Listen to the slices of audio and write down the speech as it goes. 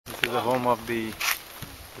the home of the.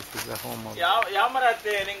 This is the home of the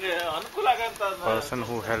person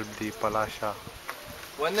who helped the Palasha.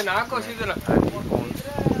 And he owns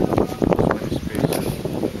many spaces.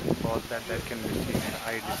 All that can be seen in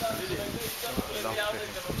eye distance. Belongs to him.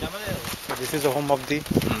 So this is the home of the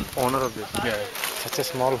owner of this. Yeah. Such a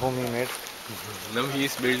small home he made. Now he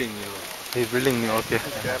is building new. He is building new. Okay.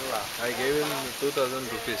 Kerala. I gave him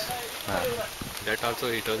 2,000 rupees. That also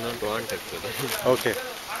he does not want actually. Okay.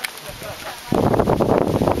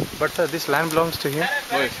 But sir, this land belongs to him?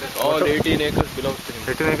 Yes, all 18 acres belongs to him.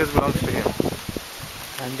 18 acres belongs to him.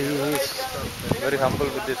 And he is very humble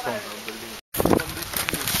with this home.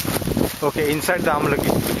 Okay, inside the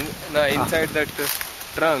amlaki. Inside that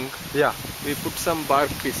trunk, Yeah. we put some bark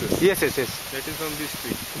pieces. Yes. That is from this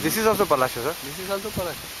tree. This is also Palasha, sir? This is also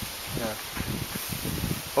Palasha.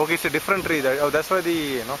 Yeah. Okay, it's a different tree. That's why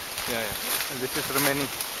Yeah. this is remaining.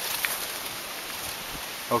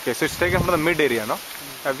 Okay, so it's taken from the mid area, no?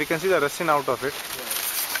 We can see the resin out of it.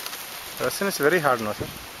 Yeah. Resin is very hard, no, sir?